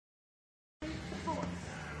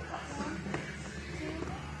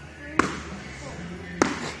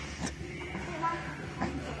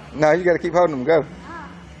No, you got to keep holding them. Go.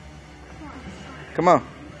 Come on.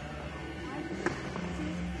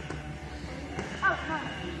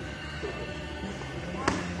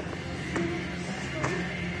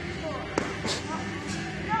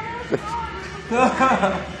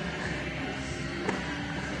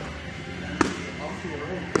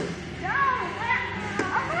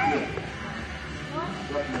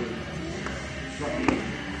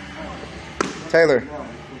 Taylor,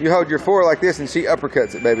 you hold your 4 like this and she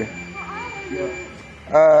uppercuts it, baby.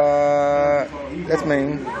 That's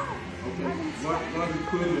mean.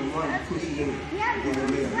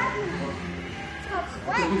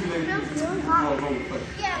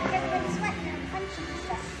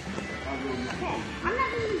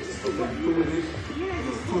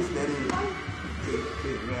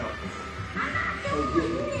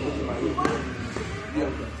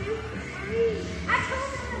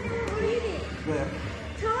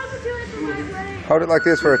 Hold it like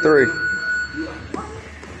this for a 3.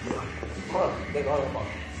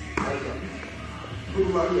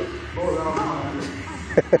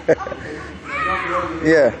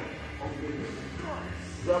 Yeah.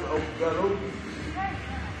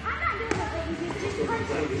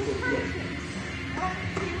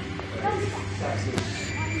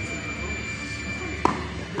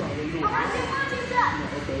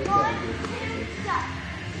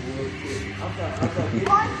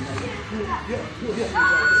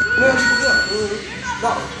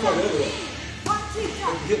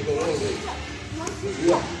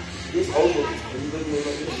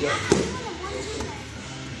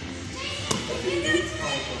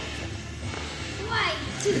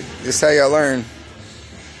 This is how y'all learn.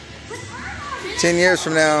 10 years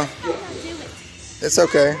from now, it's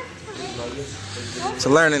okay. It's a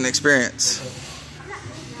learning experience.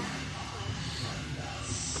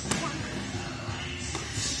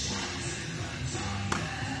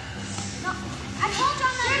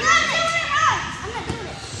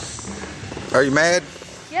 Are you mad?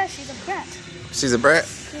 Yeah, she's a brat. She's a brat?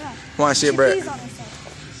 Yeah. Why is she a brat? Pees on herself.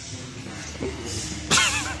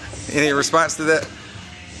 Any response to that?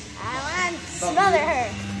 I want to smother her.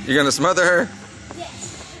 You're gonna smother her?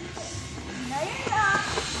 Yes. No, you're not.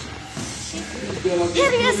 She's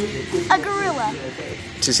hideous, a gorilla.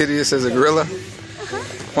 She's hideous as a gorilla?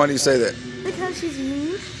 Why do you say that? Because she's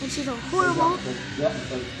mean and she's a horrible,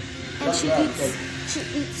 and she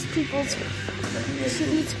eats people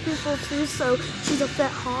too, so she's a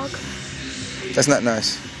fat hog. That's not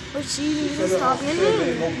nice. But she needs to stop being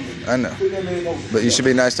mean. I know. But you should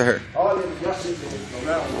be nice to her.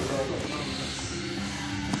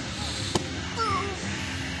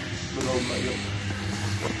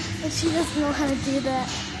 And she doesn't know how to do that.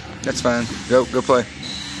 That's fine. Go play.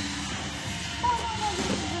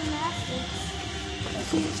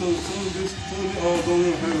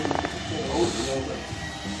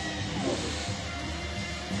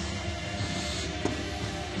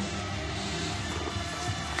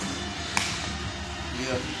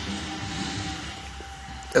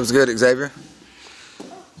 That was good, Xavier.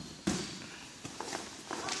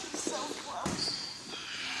 So close.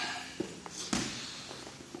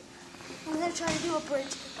 I'm gonna try to do a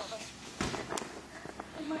bridge.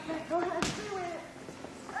 Oh my God, go ahead.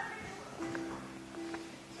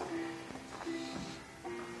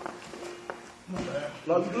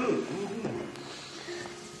 Looks good.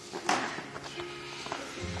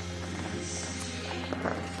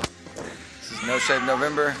 This is No Shave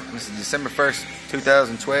November. This is December 1st,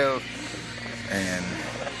 2012. And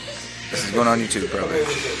this is going on YouTube probably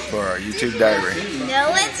for our YouTube diary.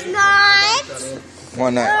 No, it's not.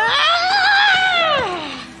 One night.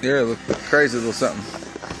 You're a little crazy little something.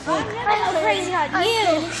 I'm crazy on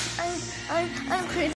you. I'm crazy.